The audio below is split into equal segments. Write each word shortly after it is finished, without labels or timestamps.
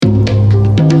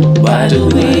Why do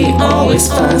we always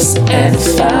fuss and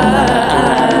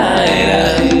fight?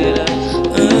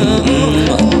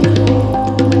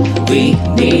 We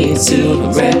need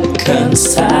to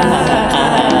reconcile.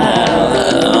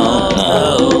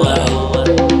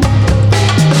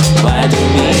 Why do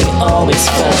we always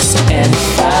fuss and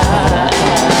fight?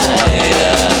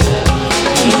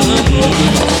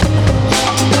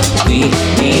 We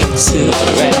need to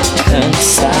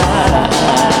reconcile.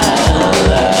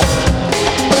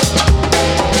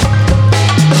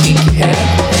 Kinky hair,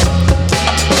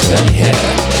 curly hair,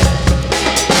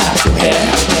 afro hair,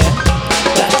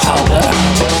 black powder,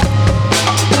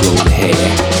 gold hair,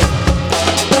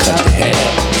 cut the hair,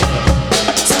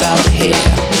 style the hair,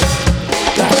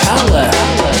 black powder.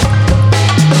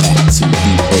 Back to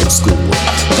the old school,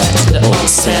 back to the old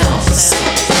sounds.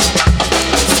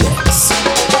 Flex,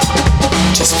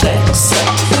 just flex,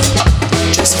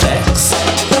 just flex,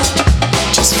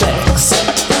 just flex.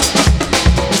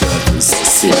 Brothers,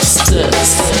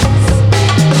 sisters,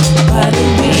 why do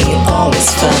we always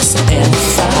fuss and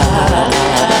fight?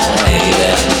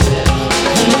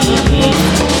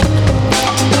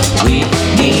 We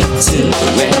need to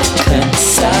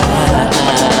reconcile.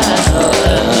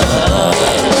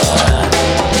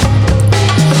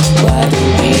 Why do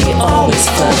we always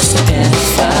fuss and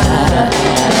fight?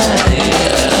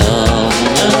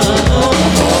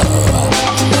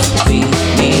 We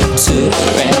need to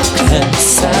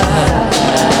reconcile.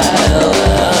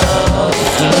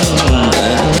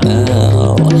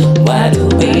 Why do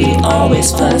we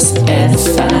always fuss and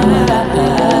fight?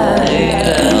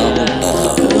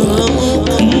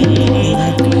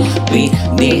 We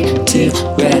need to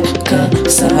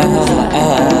reconcile.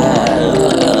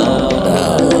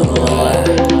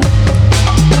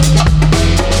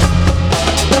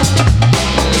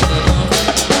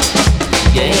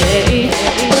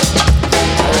 Yeah.